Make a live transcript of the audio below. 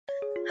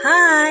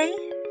Hi!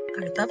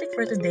 Our topic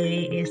for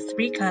today is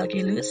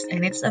Precalculus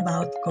and it's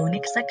about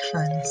conic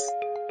sections.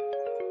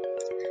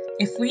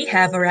 If we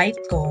have a right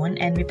cone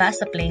and we pass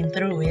a plane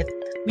through it,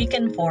 we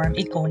can form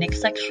a conic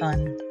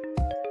section.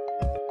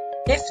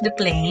 If the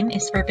plane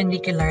is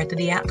perpendicular to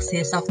the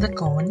axis of the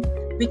cone,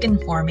 we can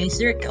form a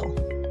circle.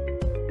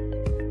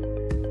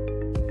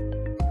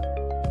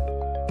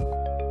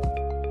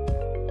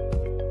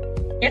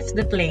 If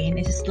the plane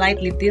is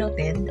slightly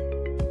tilted,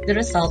 the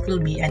result will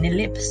be an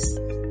ellipse.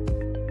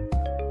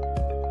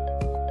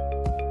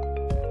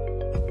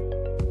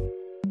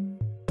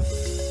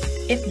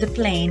 If the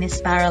plane is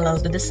parallel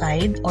to the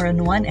side or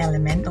on one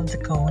element of the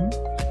cone,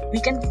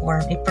 we can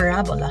form a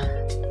parabola.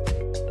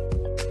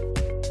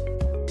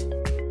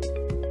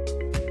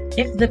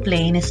 If the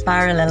plane is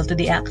parallel to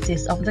the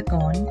axis of the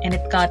cone and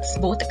it cuts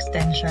both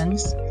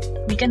extensions,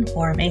 we can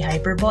form a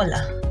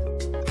hyperbola.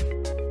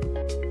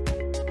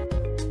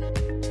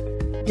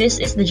 This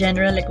is the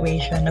general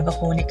equation of a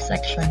conic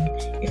section.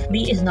 If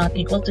b is not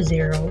equal to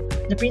 0,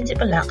 the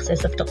principal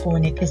axis of the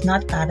conic is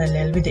not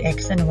parallel with the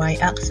x and y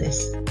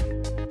axis.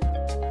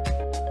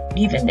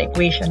 Given the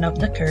equation of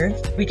the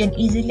curve, we can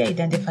easily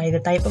identify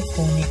the type of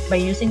conic by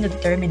using the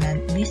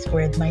determinant b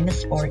squared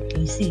minus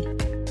 4ac.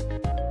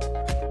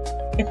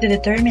 If the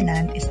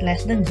determinant is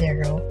less than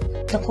 0,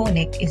 the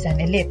conic is an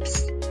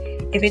ellipse.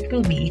 If it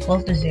will be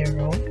equal to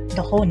 0,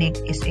 the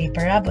conic is a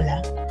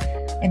parabola.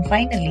 And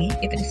finally,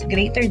 if it is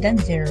greater than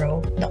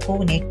 0, the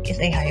conic is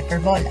a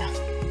hyperbola.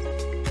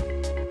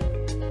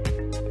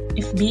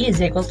 If b is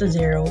equal to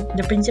 0,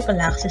 the principal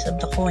axes of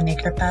the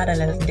conic are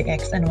parallel to the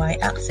x and y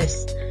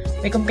axis.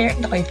 By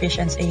comparing the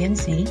coefficients a and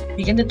c,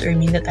 we can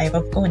determine the type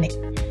of conic.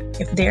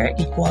 If they are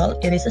equal,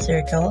 it is a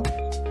circle.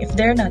 If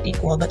they are not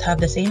equal but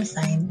have the same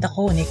sign, the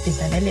conic is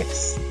an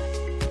ellipse.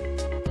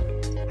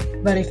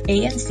 But if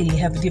a and c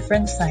have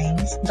different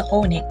signs, the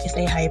conic is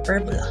a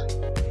hyperbola.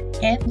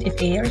 And if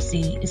a or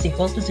c is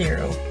equal to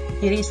 0,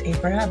 it is a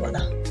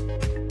parabola.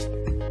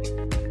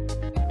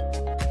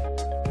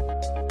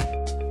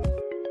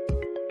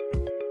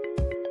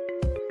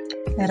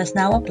 Let us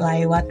now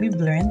apply what we've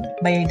learned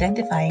by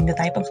identifying the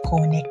type of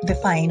conic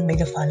defined by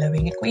the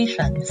following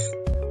equations.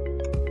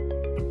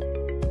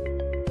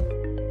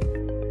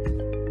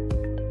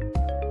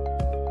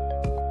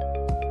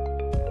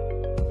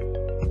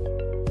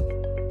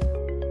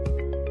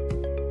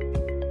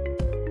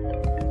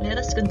 Let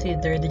us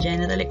consider the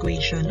general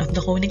equation of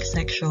the conic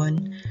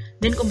section,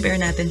 then compare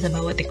natin sa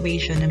bawat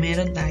equation na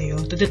meron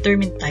tayo to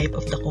determine type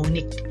of the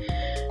conic.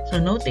 So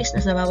notice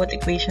na sa bawat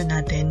equation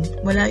natin,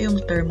 wala yung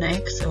term na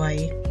x,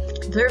 y,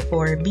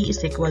 therefore b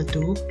is equal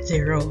to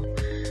 0.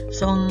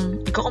 So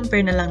ang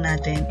i-compare na lang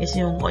natin is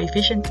yung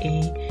coefficient a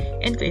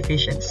and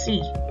coefficient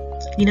c.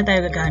 Hindi na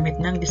tayo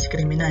gagamit ng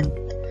discriminant.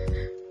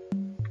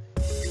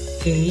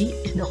 A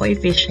is the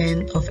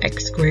coefficient of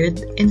x squared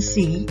and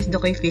c is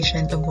the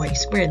coefficient of y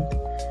squared.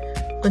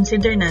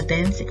 Consider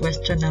natin si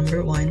question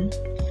number 1.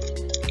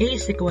 A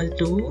is equal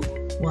to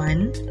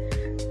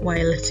 1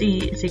 while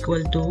c is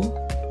equal to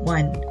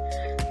 1.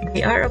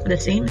 They are of the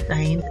same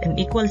sign and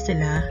equal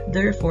sila,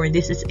 therefore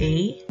this is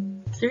a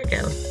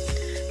circle.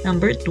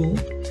 Number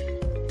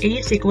 2, a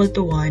is equal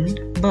to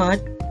 1 but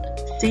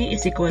c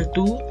is equal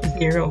to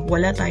 0.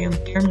 Wala tayong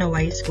term na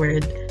y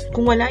squared.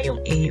 Kung wala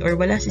yung a or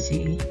wala si c,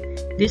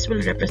 this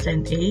will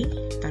represent a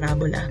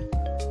parabola.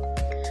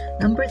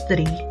 Number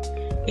 3,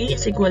 a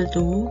is equal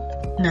to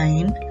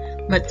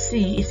 9 but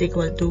c is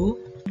equal to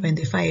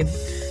 25.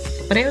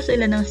 So, pareho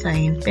sila ng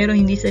sign pero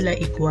hindi sila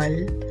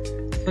equal.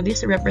 So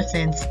this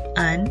represents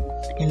an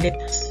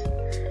ellipse.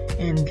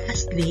 And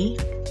lastly,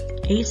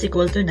 a is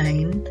equal to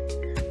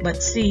 9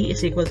 but c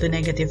is equal to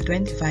negative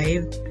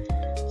 25.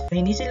 So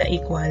hindi sila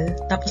equal,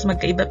 tapos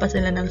magkaiba pa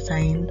sila ng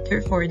sign,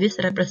 therefore this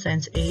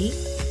represents a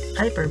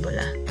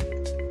hyperbola.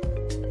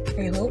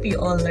 I hope you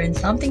all learned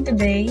something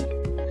today.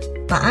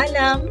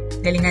 Paalam!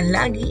 Galingan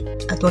lagi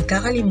at huwag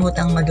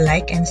kakalimutang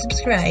mag-like and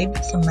subscribe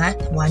sa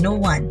Math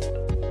 101.